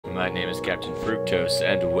name is Captain Fructose,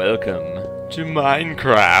 and welcome to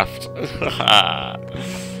Minecraft.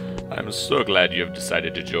 I'm so glad you have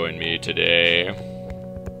decided to join me today.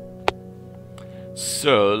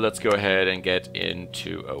 So let's go ahead and get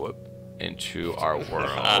into our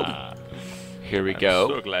world. Here we go.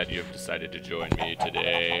 I'm so glad you have decided to join me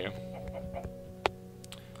today.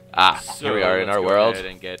 Here we are in our world. Let's go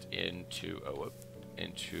ahead and get into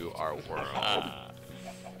our world.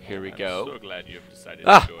 Here we go. I'm so glad you have decided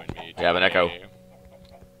to join me today. We have an echo.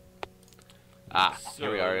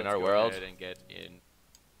 Here we are in our world.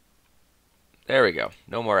 There we go.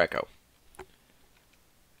 No more echo.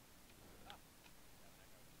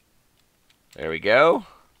 There we go.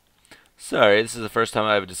 Sorry, this is the first time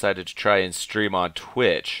I've decided to try and stream on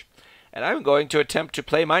Twitch. And I'm going to attempt to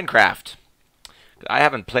play Minecraft. I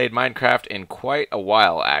haven't played Minecraft in quite a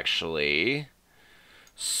while, actually.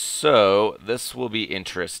 So, this will be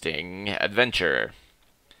interesting adventure.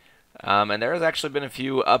 And there has actually been a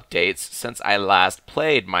few updates since I last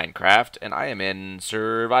played Minecraft, and I am in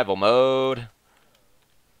survival mode.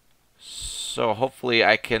 So hopefully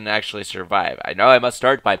I can actually survive. I know I must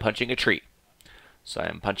start by punching a tree. So I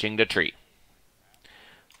am punching the tree.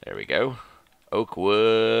 There we go. Oak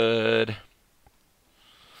wood.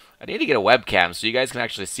 I need to get a webcam so you guys can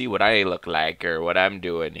actually see what I look like or what I'm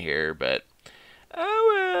doing here, but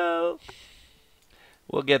oh well.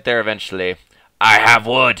 We'll get there eventually. I have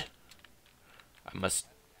wood. I must...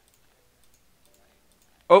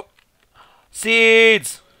 Oh!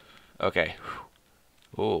 Seeds! Okay.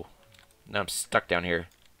 Ooh. Now I'm stuck down here.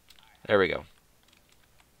 There we go.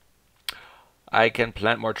 I can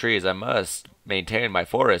plant more trees. I must maintain my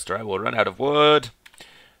forest or I will run out of wood.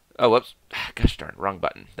 Oh, whoops. Gosh darn, wrong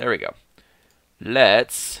button. There we go.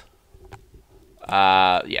 Let's...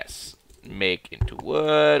 yes. Make into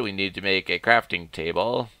wood. We need to make a crafting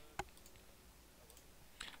table.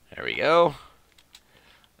 There we go.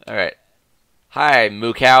 Alright. Hi,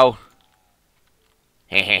 moo cow.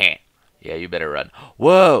 Yeah, you better run.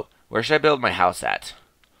 Whoa! Where should I build my house at?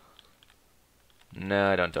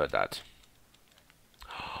 No, I don't do that.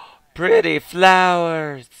 Pretty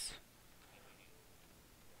flowers!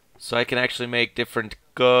 So I can actually make different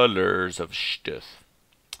colors of stuff.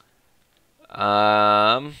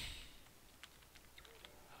 A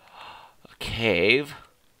cave.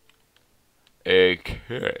 A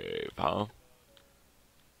cave, huh?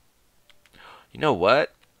 You know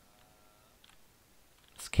what?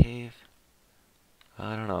 This cave...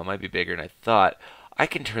 I don't know, it might be bigger than I thought. I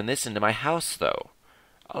can turn this into my house, though.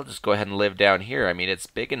 I'll just go ahead and live down here. I mean, it's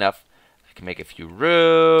big enough. I can make a few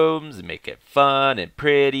rooms and make it fun and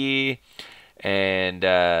pretty. And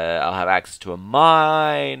I'll have access to a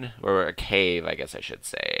mine, or a cave, I guess I should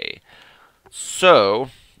say. So,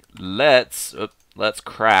 let's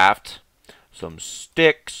craft some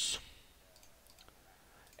sticks.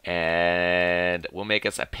 And we'll make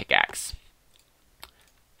us a pickaxe.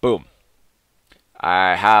 Boom.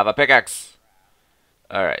 I have a pickaxe.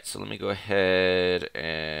 Alright, so let me go ahead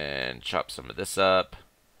and chop some of this up.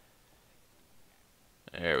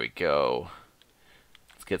 There we go.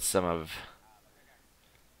 Let's get some of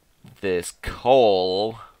this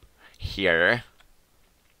coal here.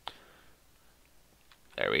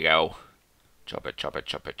 There we go. Chop it, chop it,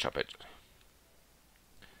 chop it, chop it.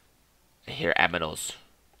 I hear aminos.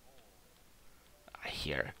 I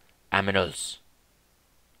hear aminos.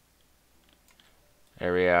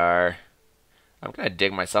 There we are. I'm going to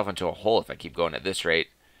dig myself into a hole if I keep going at this rate.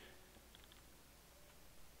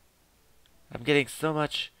 I'm getting so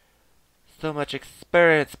much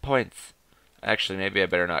experience points. Actually, maybe I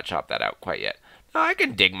better not chop that out quite yet. No, I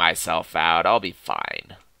can dig myself out. I'll be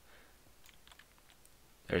fine.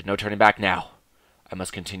 There's no turning back now. I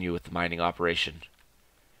must continue with the mining operation.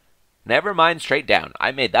 Never mind straight down.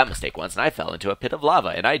 I made that mistake once and I fell into a pit of lava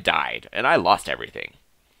and I died and I lost everything.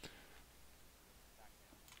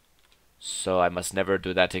 So I must never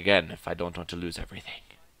do that again if I don't want to lose everything.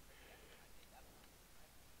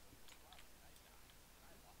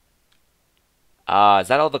 Is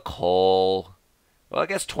that all the coal? Well, I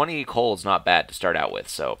guess 20 coal is not bad to start out with,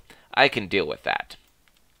 so I can deal with that.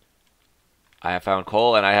 I have found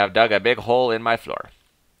coal and I have dug a big hole in my floor.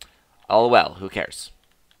 All well, who cares?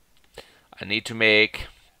 I need to make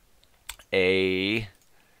a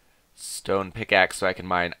stone pickaxe so I can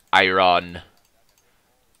mine iron.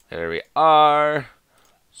 There we are.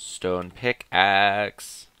 Stone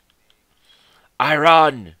pickaxe.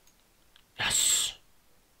 Iron! Yes!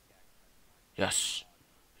 Yes.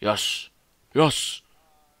 Yes. Yes!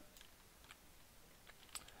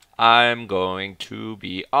 I'm going to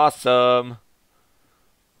be awesome.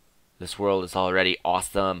 This world is already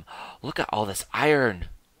awesome. Look at all this iron.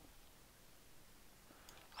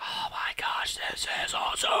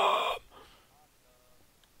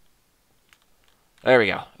 There we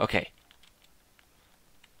go. Okay.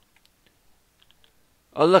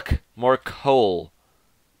 Oh, look. More coal.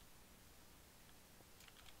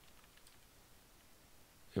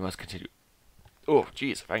 We must continue. Oh,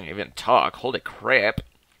 jeez. If I can even talk. Holy crap.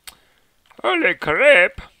 Holy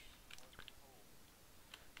crap.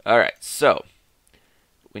 Alright, so.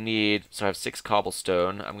 We need... So I have 6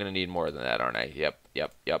 cobblestone. I'm going to need more than that, aren't I? Yep.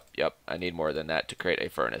 I need more than that to create a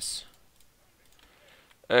furnace.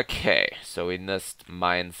 Okay, so we must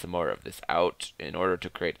mine some more of this out in order to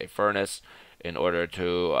create a furnace, in order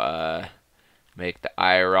to make the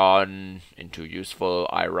iron into useful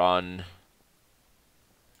iron,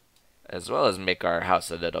 as well as make our house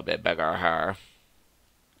a little bit bigger.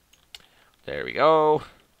 There we go.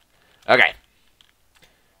 Okay.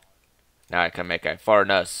 Now I can make a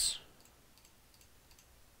furnace.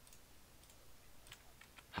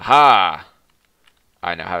 Haha!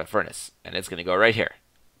 I now have a furnace, and it's gonna go right here.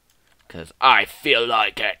 Because I feel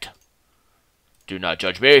like it. Do not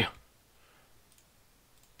judge me.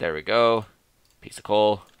 There we go. Piece of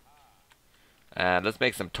coal. And let's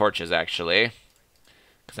make some torches, actually.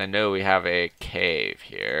 Because I know we have a cave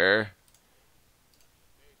here.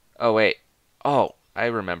 Oh, wait. Oh, I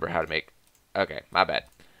remember how to make... Okay, my bad.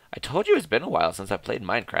 I told you it's been a while since I played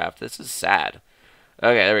Minecraft. This is sad.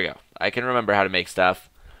 Okay, there we go. I can remember how to make stuff.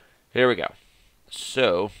 Here we go.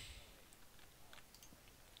 So...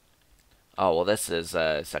 Oh, well, this is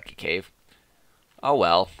a sucky cave. Oh,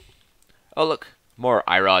 well. Oh, look. More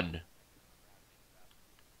iron.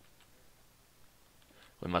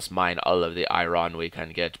 We must mine all of the iron we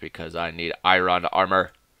can get because I need iron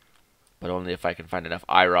armor. But only if I can find enough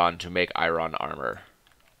iron to make iron armor.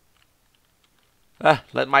 Ah,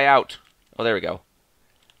 let my out. Oh, there we go.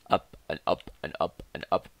 Up and up and up and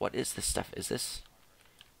up. What is this stuff? Is this?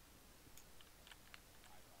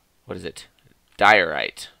 What is it?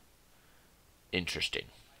 Diorite. Interesting.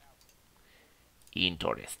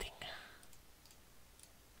 Interesting.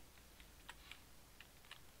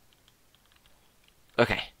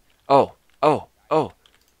 Okay. Oh.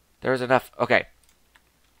 There's enough. Okay.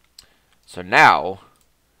 So now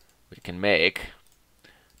we can make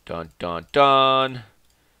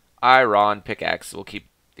iron pickaxe. We'll keep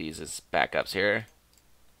these as backups here.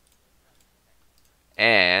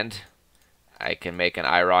 And I can make an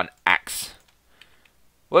iron axe.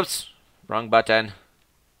 Whoops. Wrong button.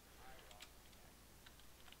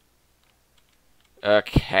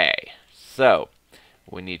 Okay. So,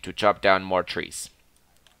 we need to chop down more trees.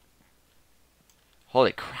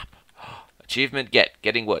 Holy crap. Achievement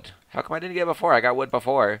getting wood. How come I didn't get it before? I got wood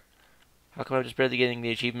before. How come I'm just barely getting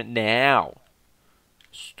the achievement now?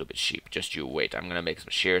 Stupid sheep. Just you wait. I'm going to make some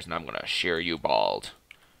shears and I'm going to shear you bald.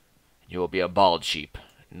 You will be a bald sheep.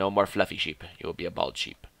 No more fluffy sheep. You will be a bald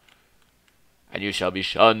sheep. And you shall be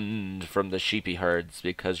shunned from the sheepy herds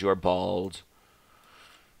because you're bald.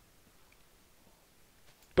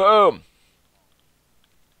 Boom!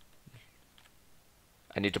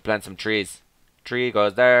 I need to plant some trees. Tree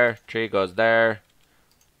goes there. Tree goes there.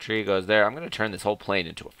 Tree goes there. I'm going to turn this whole plain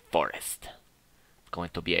into a forest. It's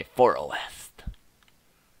going to be a forest.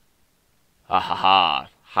 Ha ha ha.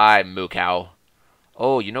 Hi, moo cow.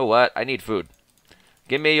 Oh, you know what? I need food.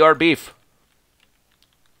 Give me your beef.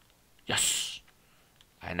 Yes.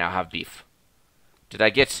 I now have beef. Did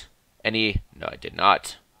I get any? No, I did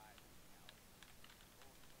not.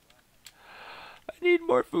 I need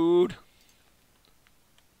more food.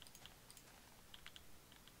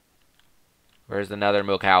 Where's another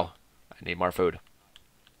moo cow? I need more food.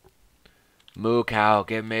 Moo cow,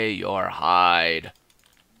 give me your hide.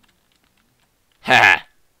 Ha!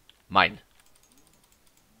 Mine.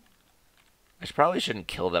 I probably shouldn't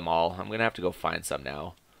kill them all. I'm gonna have to go find some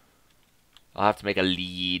now. I'll have to make a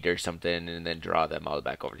lead or something and then draw them all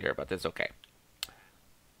back over here, but that's okay.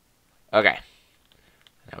 Okay.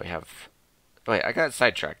 Now we have... Wait, I got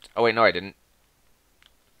sidetracked. Oh, wait, no, I didn't.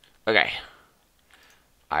 Okay.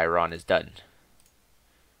 Iron is done.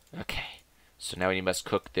 Okay. So now we must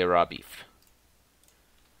cook the raw beef.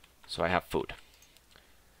 So I have food.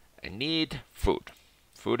 I need food.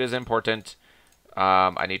 Food is important.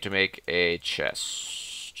 I need to make a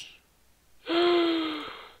chest.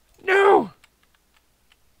 No!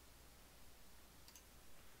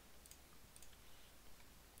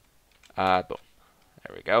 Boom.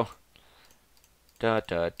 There we go. Da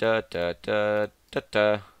da da da da da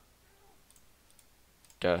da.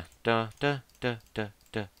 Da da da da da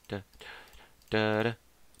da da da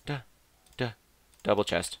da da. Double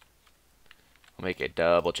chest. I'll make a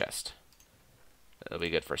double chest. That'll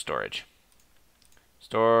be good for storage.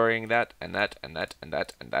 Storing that and that and that and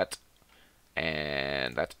that and that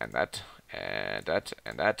and that and that and that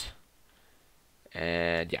and that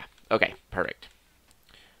And yeah, okay, perfect.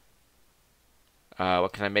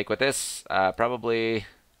 What can I make with this? Probably...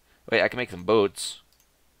 Wait, I can make some boots.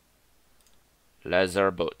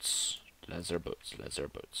 Leather boots. Leather boots. Leather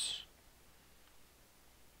boots.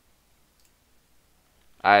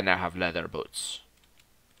 I now have leather boots.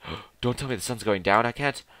 Don't tell me the sun's going down. I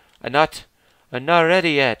can't. I'm not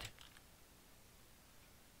ready yet.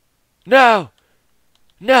 No!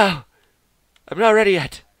 No! I'm not ready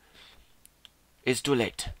yet. It's too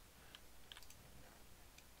late.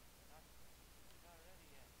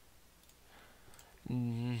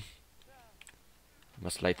 I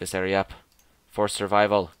must light this area up for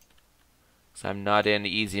survival. So I'm not in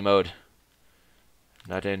easy mode.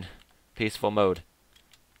 Not in peaceful mode.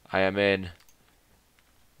 I am in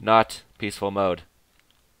not peaceful mode.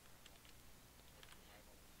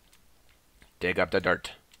 Dig up the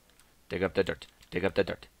dirt. Dig up the dirt. Dig up the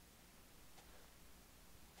dirt.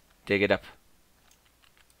 Dig it up.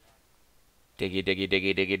 Diggy, diggy,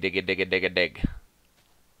 diggy, diggy, diggy, diggy, diggy, dig.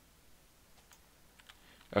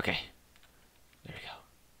 Okay. There we go.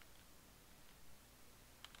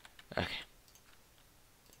 Okay.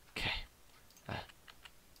 Okay.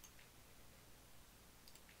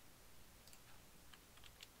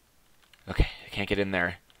 Okay, I can't get in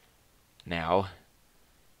there now.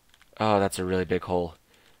 Oh, that's a really big hole.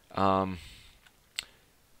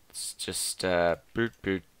 It's just, boot,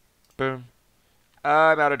 boot, boom.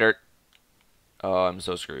 I'm out of dirt. Oh, I'm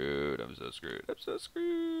so screwed. I'm so screwed. I'm so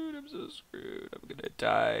screwed. I'm so screwed. I'm gonna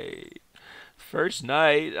die. First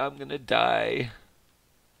night, I'm gonna die.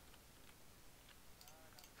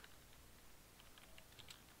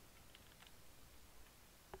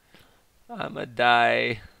 I'ma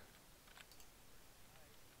die.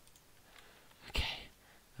 Okay.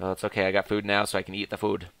 Well, it's okay. I got food now, so I can eat the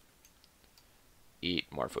food.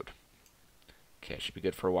 Eat more food. Okay, I should be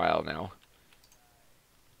good for a while now.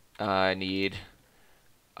 I need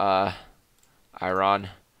iron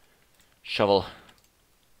shovel.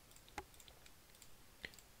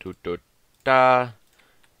 Da.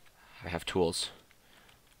 I have tools.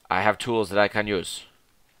 I have tools that I can use.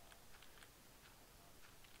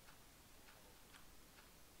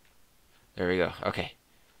 There we go. Okay.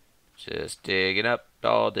 Just digging up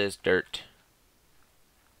all this dirt.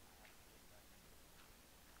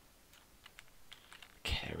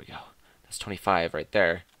 Okay, there we go. That's 25 right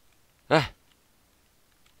there. Ah!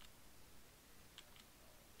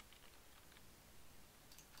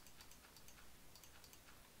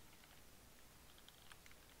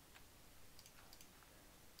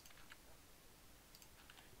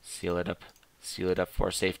 Seal it up. Seal it up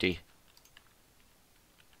for safety.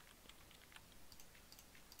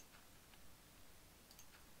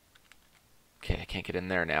 Okay, I can't get in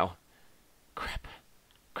there now. Crap.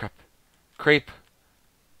 Crap. Creep.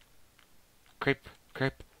 Creep.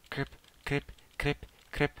 Creep. Creep. Creep. Creep.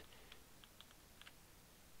 Creep.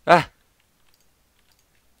 Ah!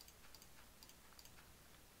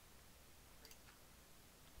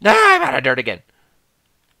 No, I'm out of dirt again.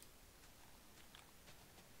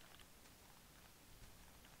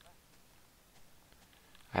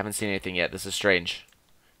 I haven't seen anything yet. This is strange.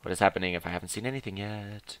 What is happening if I haven't seen anything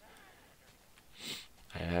yet?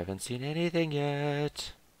 I haven't seen anything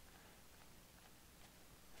yet.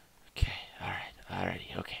 Okay, alright,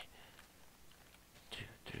 alrighty, okay.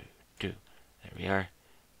 There we are.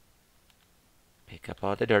 Pick up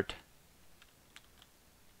all the dirt.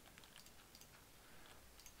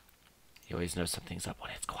 You always know something's up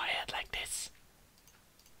when it's quiet like this.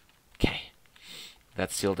 Okay,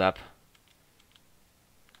 that's sealed up.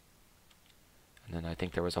 And then I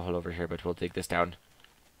think there was a hole over here, but we'll dig this down.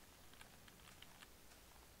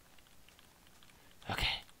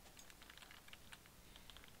 Okay.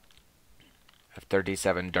 I have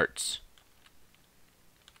 37 darts.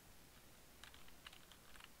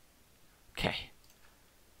 Okay.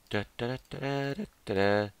 Da da da da da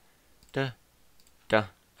da da da.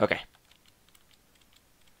 Okay.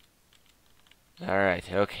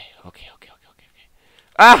 Alright, okay.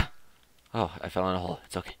 Ah! Oh, I fell in a hole.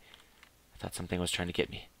 It's okay. I thought something was trying to get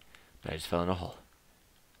me, but I just fell in a hole.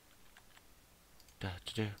 Da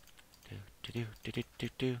da do do do do do do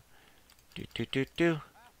do do do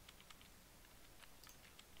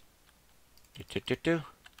do do do do.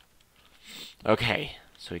 Okay,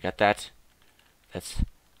 so we got that. That's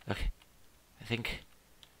okay. I think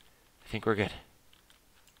we're good.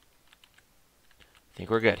 I think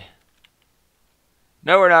we're good.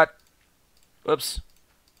 No, we're not. Whoops.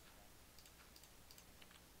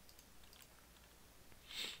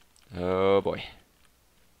 Oh boy.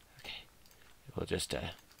 Okay. We'll just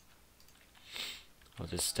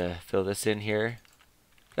fill this in here.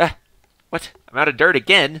 Ah! What? I'm out of dirt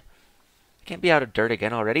again? I can't be out of dirt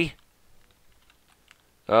again already.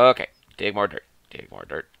 Okay. Dig more dirt. Dig more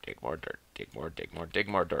dirt. Dig more dirt. Dig more, dig more, dig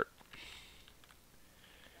more dirt.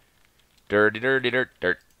 Dirty, dirty, dirt,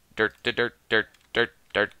 dirt. Dirt, dirt, dirt, dirt, dirt,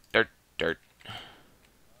 dirt, dirt, dirt.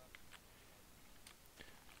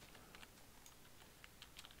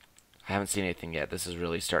 I haven't seen anything yet. This is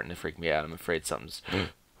really starting to freak me out. I'm afraid something's...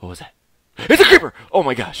 What was that? It's a creeper! Oh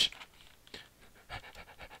my gosh!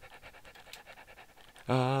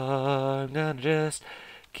 I'm gonna just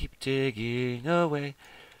keep digging away.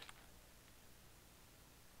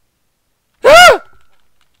 Ah!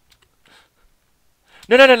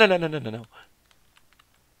 No, no, no, no, no, no, no, no, no.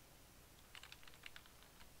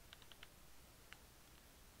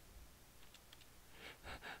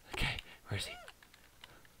 Okay, where is he?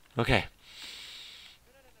 Okay.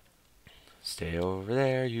 Stay over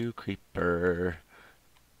there, you creeper.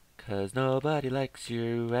 'Cause nobody likes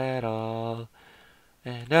you at all.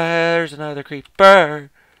 And there's another creeper.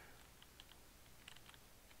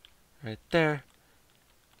 Right there.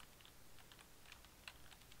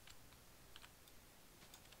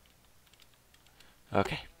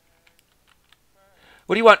 Okay.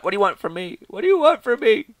 What do you want? What do you want from me? What do you want from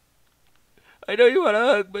me? I know you want a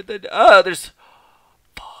hug, but then... Oh, there's...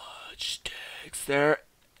 fudge sticks. They're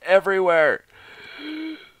everywhere.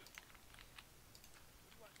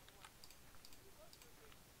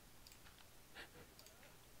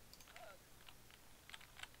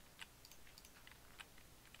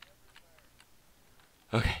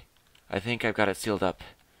 Okay. I think I've got it sealed up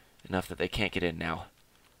enough that they can't get in now.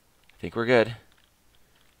 I think we're good.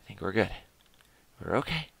 I think we're good. We're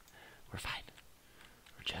okay. We're fine.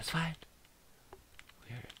 We're just fine.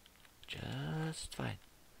 We're just fine.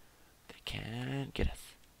 They can't get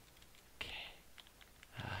us. Okay.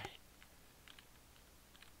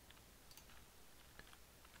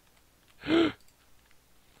 Alright.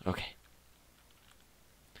 Okay.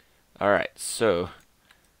 Alright, so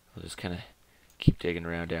we'll just kind of keep digging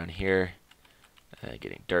around down here,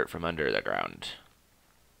 getting dirt from under the ground,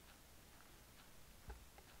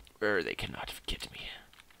 where they cannot get me.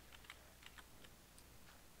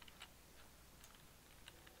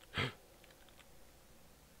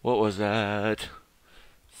 What was that?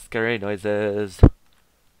 Scary noises.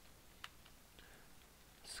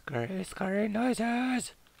 Scary, scary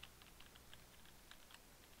noises.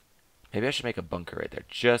 Maybe I should make a bunker right there,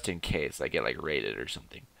 just in case I get, like, raided or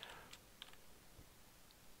something.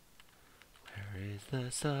 Where is the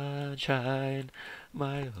sunshine,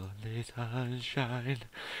 my only sunshine?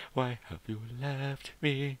 Why have you left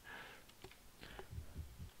me?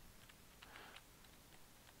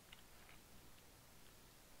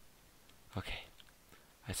 Okay.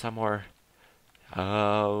 I saw more.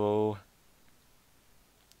 Oh.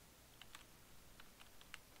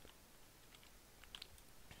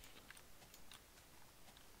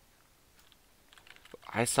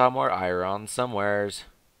 I saw more iron somewheres.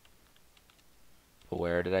 But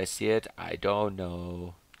where did I see it? I don't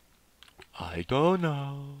know. I don't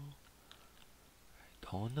know. I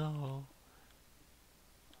don't know.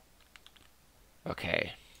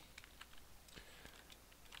 Okay.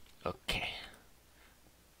 Okay.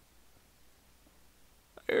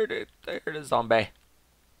 I heard it. I heard a zombie.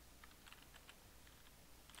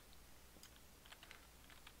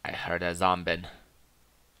 I heard a zombie.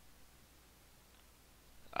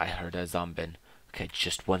 I heard a zombie. Okay,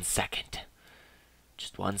 just 1 second.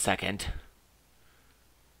 Just 1 second.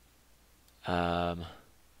 Alright.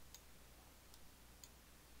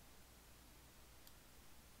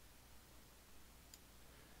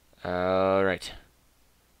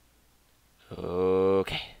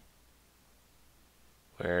 Okay.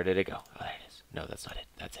 Where did it go? Oh, there it is. No, that's not it.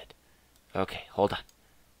 That's it. Okay, hold on.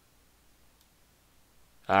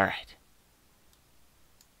 Alright.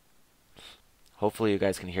 Hopefully you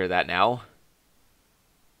guys can hear that now.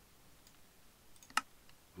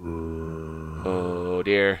 Oh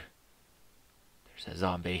dear. There's a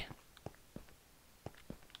zombie.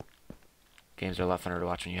 Games are a lot funner to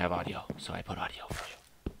watch when you have audio, so I put audio for you.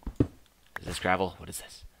 Is this gravel? What is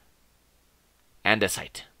this?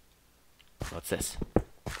 Andesite. What's this?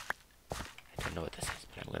 I don't know what this is,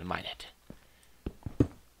 but I'm gonna mine it.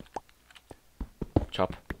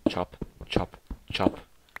 Chop, chop, chop, chop.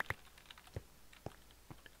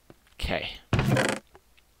 Okay.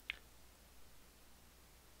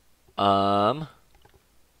 Alright,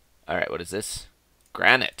 what is this?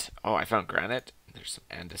 Granite. Oh, I found granite. There's some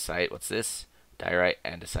andesite. What's this? Diorite,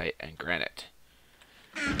 andesite, and granite.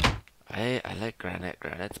 I like granite.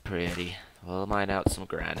 Granite's pretty. We'll mine out some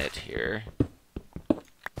granite here.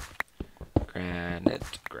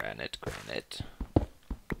 Granite, granite, granite.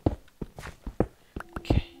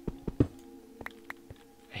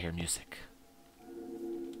 hear music.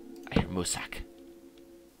 I hear music.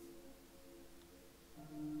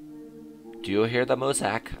 Do you hear the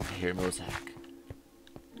music? I hear music.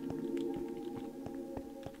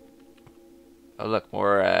 Oh look,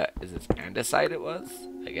 more, is this andesite it was?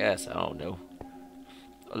 I guess, I don't know.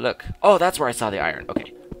 Oh look, oh that's where I saw the iron.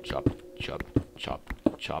 Okay, chop, chop, chop,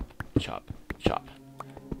 chop, chop, chop.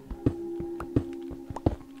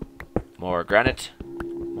 More granite,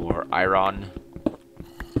 more iron.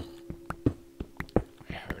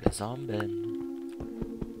 I heard a zombie.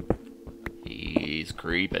 He's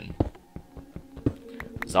creeping.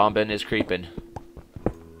 Zombin is creeping.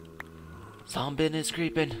 Zombin is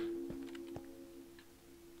creeping.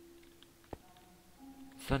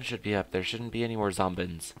 Sun should be up. There shouldn't be any more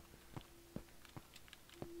zombins.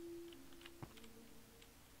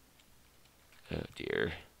 Oh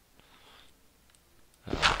dear.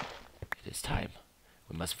 Oh, it is time.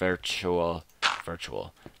 We must virtual.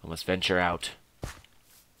 We must venture out.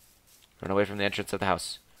 Run away from the entrance of the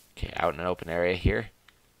house. Okay, out in an open area here.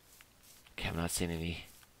 Okay, I'm not seeing any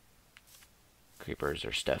creepers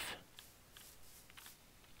or stuff.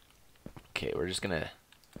 Okay, we're just gonna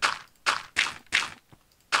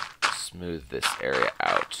smooth this area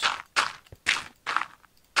out.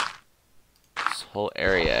 This whole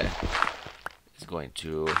area is going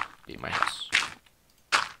to be my house.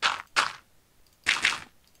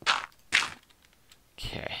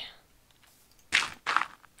 Okay.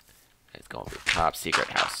 It's going to be a top secret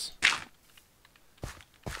house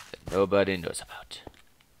that nobody knows about.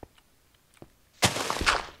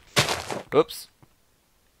 Oops.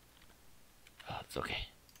 Oh, it's okay.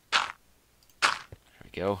 There we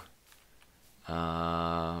go.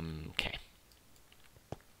 Okay.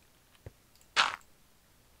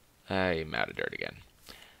 I'm out of dirt again.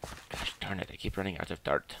 Gosh darn it, I keep running out of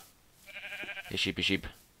dirt. Hey, sheepy sheep.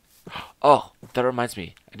 Oh, that reminds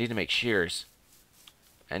me. I need to make shears.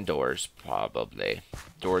 And doors, probably.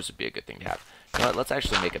 Doors would be a good thing to have. You know what, let's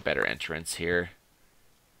actually make a better entrance here.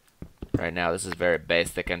 Right now, this is a very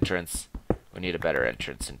basic entrance. We need a better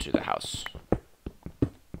entrance into the house.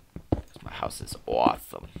 My house is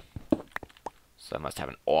awesome. So I must have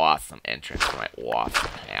an awesome entrance to my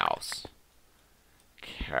awesome house.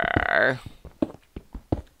 Okay.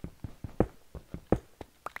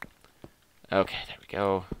 Okay, there we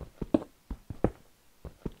go.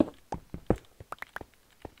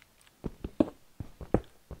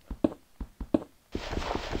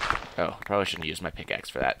 Oh, probably shouldn't use my pickaxe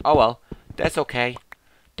for that. Oh well, that's okay.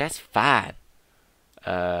 That's fine.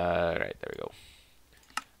 Right, there we go.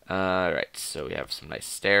 Alright, so we have some nice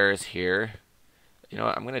stairs here. You know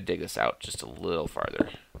what, I'm going to dig this out just a little farther.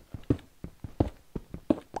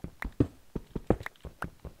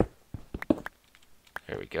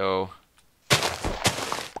 There we go.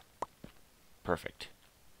 Perfect.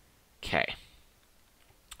 Okay.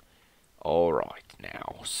 Alright,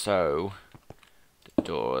 now, so the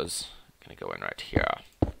doors are going to go in right here.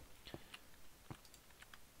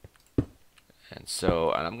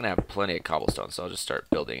 And I'm going to have plenty of cobblestone, so I'll just start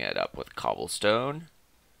building it up with cobblestone.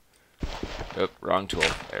 Oop, wrong tool.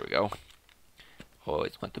 There we go.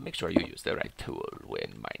 Always want to make sure you use the right tool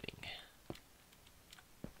when mining.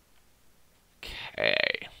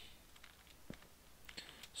 Okay.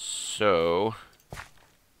 So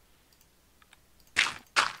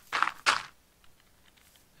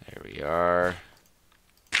there we are.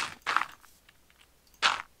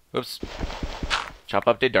 Oops. Chop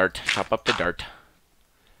up the dirt. Chop up the dirt.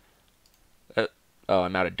 Oh,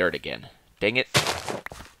 I'm out of dirt again. Dang it.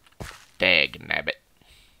 Dag nabbit.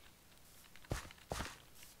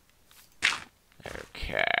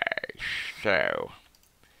 Okay, so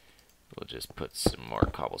we'll just put some more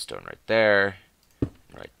cobblestone right there.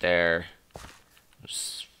 Right there.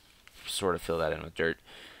 Just sort of fill that in with dirt.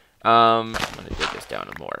 I'm going to dig this down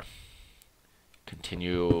more.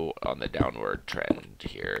 Continue on the downward trend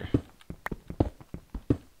here.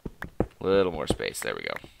 Little more space. There we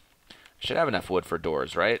go. Should have enough wood for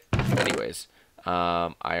doors, right? Anyways,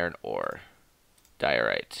 iron ore,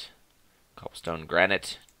 diorite, cobblestone,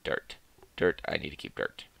 granite, dirt. Dirt, I need to keep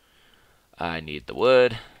dirt. I need the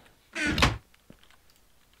wood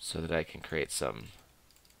so that I can create some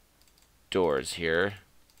doors here.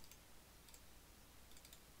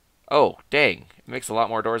 Oh, dang. It makes a lot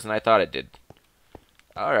more doors than I thought it did.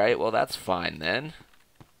 Alright, well that's fine then.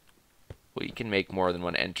 We can make more than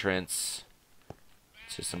one entrance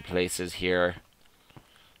to some places here.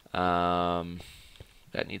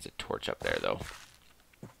 That needs a torch up there though,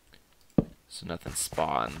 so nothing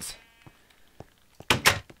spawns.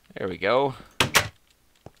 There we go. And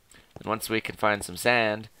once we can find some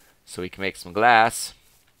sand so we can make some glass,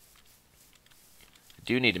 I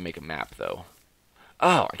do need to make a map, though.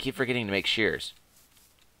 Oh, I keep forgetting to make shears.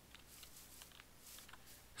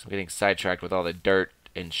 I'm getting sidetracked with all the dirt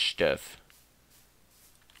and stuff.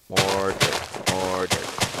 More dirt, more dirt,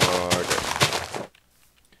 more dirt.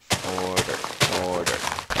 More dirt, more dirt,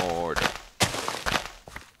 more dirt.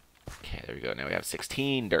 Okay, there we go. Now we have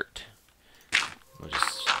 16 dirt. We'll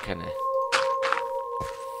just kind of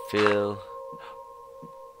fill.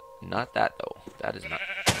 Not that, though. That is not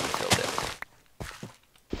filled in.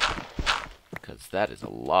 Because that is a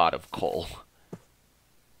lot of coal.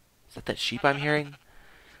 Is that sheep I'm hearing?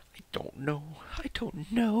 I don't know. I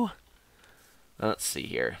don't know. Let's see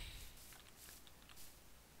here.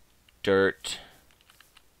 Dirt.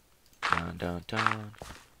 Dun dun dun.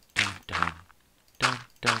 Dun dun. Dun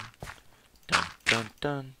dun. Dun dun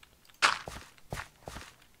dun.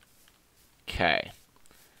 Okay.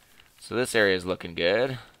 So this area is looking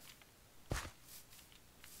good.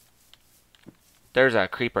 There's a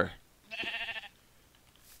creeper.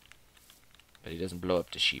 But he doesn't blow up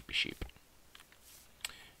to sheep. You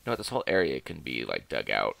know what? This whole area can be like dug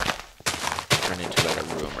out. Turn into like a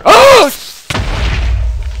room. Oh!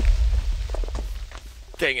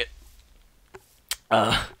 Dang it.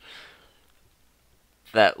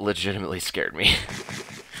 That legitimately scared me.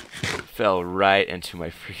 It fell right into my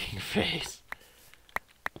freaking face.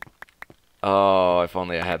 Oh, if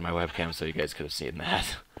only I had my webcam so you guys could have seen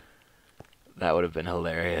that. That would have been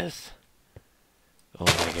hilarious. Oh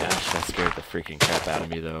my gosh, that scared the freaking crap out of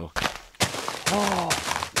me though. Oh,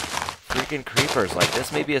 freaking creepers. Like,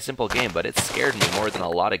 this may be a simple game, but it scared me more than a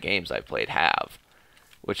lot of games I've played have.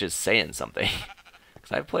 Which is saying something.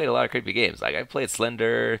 Because I've played a lot of creepy games. Like, I've played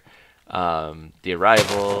Slender, The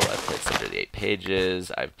Arrival, I've played Slender the 8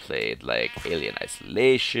 Pages, I've played, like, Alien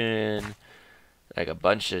Isolation, like a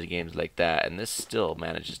bunch of games like that, and this still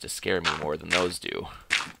manages to scare me more than those do.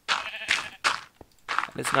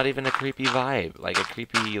 And it's not even a creepy vibe, like a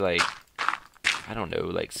creepy, like, I don't know,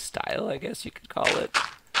 like, style, I guess you could call it.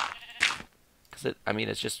 Because, I mean,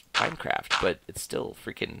 it's just Minecraft, but it still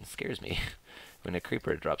freaking scares me when a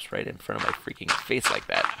creeper drops right in front of my freaking face like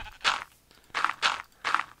that.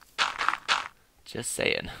 Just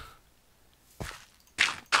saying.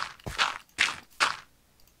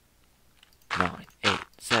 Nine, 8,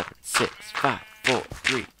 7, 6, 5, 4,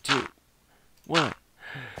 3, 2, 1,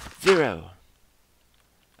 0.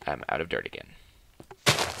 I'm out of dirt again.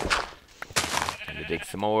 Time to dig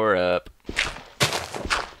some more up.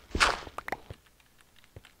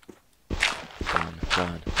 Dun,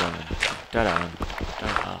 dun, dun, dun, dun,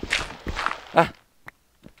 dun, ah.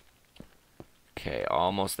 Okay,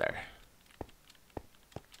 almost there.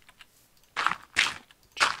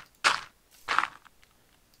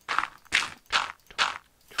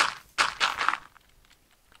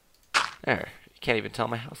 There. You can't even tell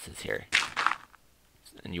my house is here.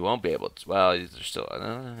 And you won't be able to. Well, these are still.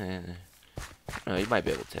 No, you might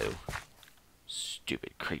be able to.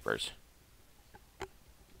 Stupid creepers.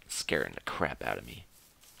 Scaring the crap out of me.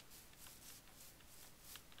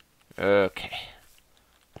 Okay.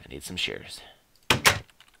 I need some shears.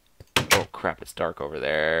 Oh, crap. It's dark over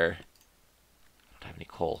there. I don't have any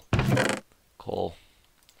coal. Coal.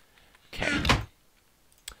 Okay.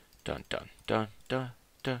 Dun, dun, dun, dun,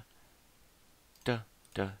 dun. Da,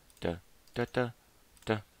 da, da, da, da,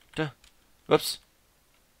 da, da. Whoops.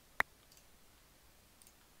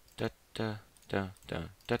 Da, da, da, da,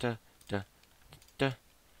 da, da, da, da.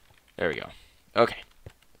 There we go. Okay.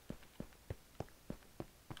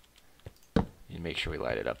 Need to make sure we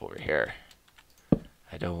light it up over here.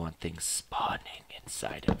 I don't want things spawning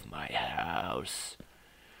inside of my house.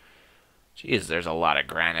 Jeez, there's a lot of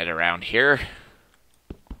granite around here.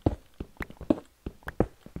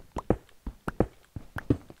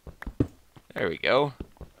 There we go.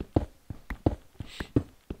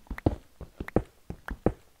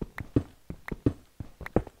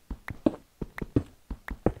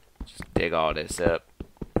 Just dig all this up.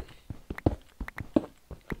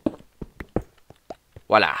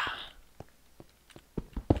 Voila.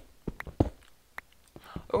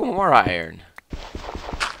 Oh, more iron.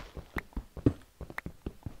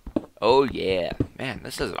 Oh yeah. Man,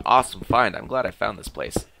 this is an awesome find. I'm glad I found this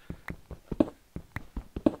place.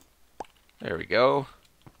 There we go.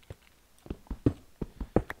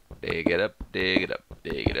 Dig it up, dig it up,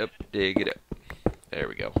 dig it up, dig it up. There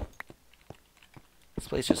we go. This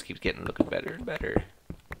place just keeps looking better and better.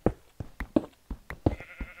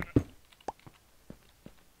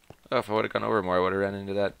 Oh, if I would have gone over more, I would have ran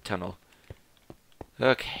into that tunnel.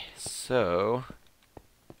 Okay, so...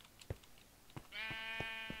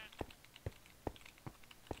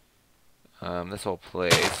 this whole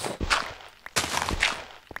place...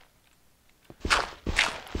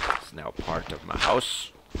 It's now part of my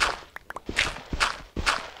house.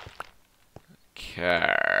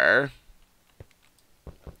 Okay.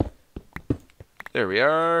 There we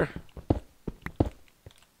are.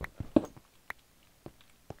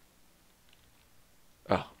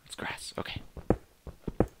 Oh, it's grass. Okay.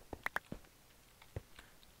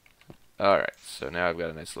 Alright, so now I've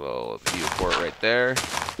got a nice little viewport right there.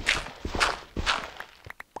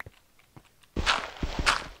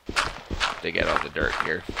 Dig out all the dirt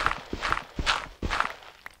here.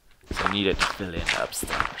 So I need it to fill in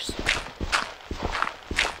upstairs.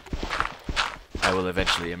 I will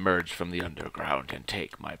eventually emerge from the underground and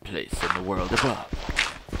take my place in the world above.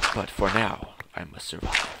 But for now, I must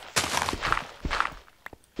survive.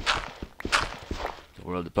 The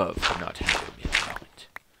world above cannot handle me at the moment.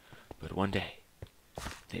 But one day,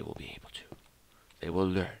 they will be able to. They will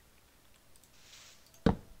learn.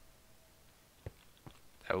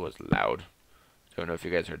 That was loud. Don't know if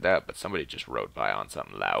you guys heard that, but somebody just rode by on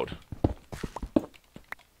something loud.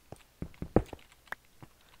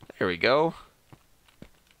 There we go.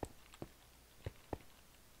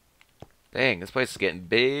 Dang, this place is getting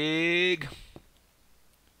big.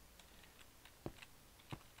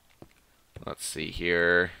 Let's see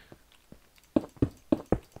here.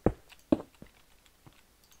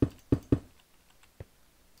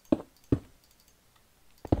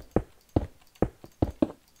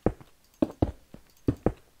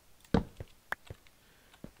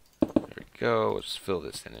 There we go. Let's fill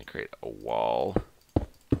this in and create a wall.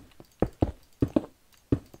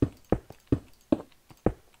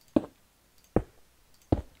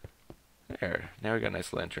 There. Now we got a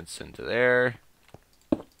nice little entrance into there.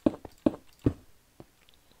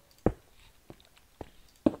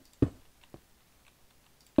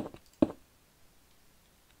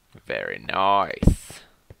 Very nice.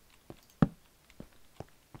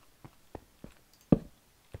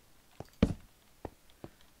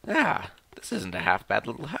 Ah, this isn't a half bad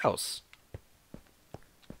little house.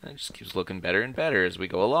 It just keeps looking better and better as we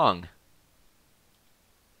go along.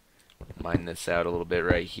 Mine this out a little bit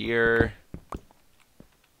right here.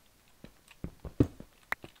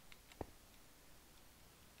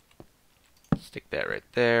 Stick that right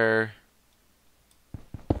there.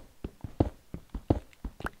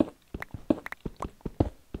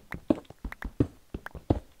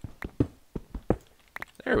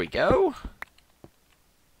 There we go.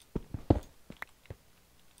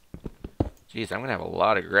 Jeez, I'm going to have a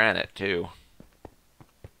lot of granite, too.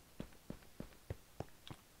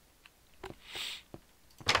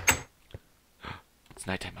 It's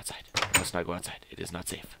nighttime outside. I must not go outside. It is not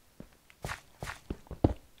safe.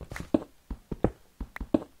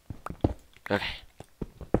 Okay.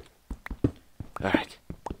 Alright.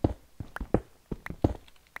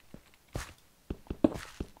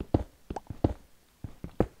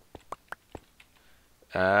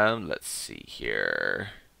 Let's see here.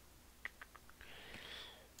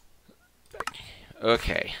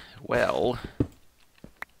 Okay, well.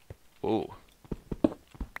 Ooh.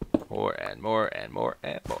 More and more and more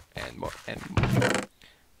and more and more and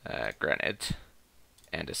more. Granite.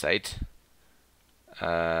 Andesite.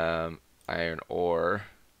 Iron ore.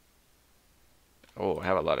 Oh, I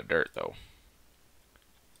have a lot of dirt, though.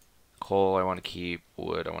 Coal I want to keep.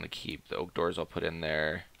 Wood I want to keep. The oak doors I'll put in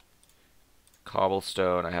there.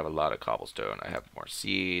 Cobblestone. I have a lot of cobblestone. I have more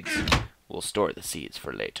seeds. We'll store the seeds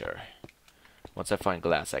for later. Once I find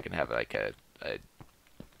glass, I can have like a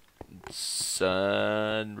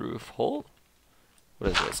sunroof hole?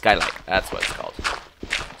 What is it? Skylight. That's what it's called.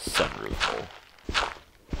 Sunroof hole.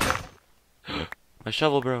 My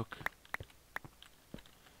shovel broke.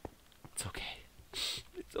 It's okay.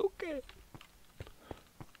 It's okay.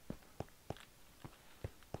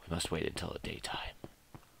 We must wait until the daytime,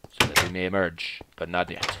 so that we may emerge, but not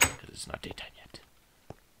yet, because it's not daytime yet.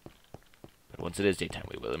 But once it is daytime,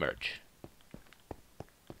 we will emerge.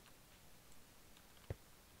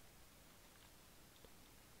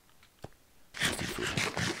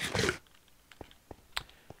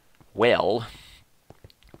 Well,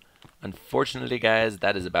 unfortunately, guys,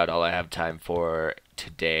 that is about all I have time for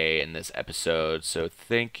today in this episode. So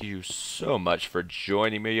thank you so much for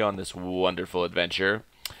joining me on this wonderful adventure.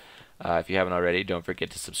 If you haven't already, don't forget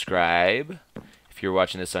to subscribe. If you're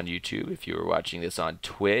watching this on YouTube, if you were watching this on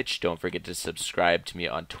Twitch, don't forget to subscribe to me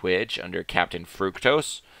on Twitch under Captain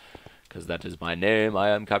Fructose, because that is my name. I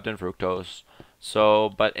am Captain Fructose. So,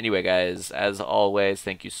 but anyway, guys, as always,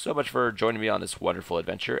 thank you so much for joining me on this wonderful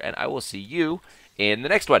adventure, and I will see you in the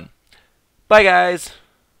next one. Bye, guys!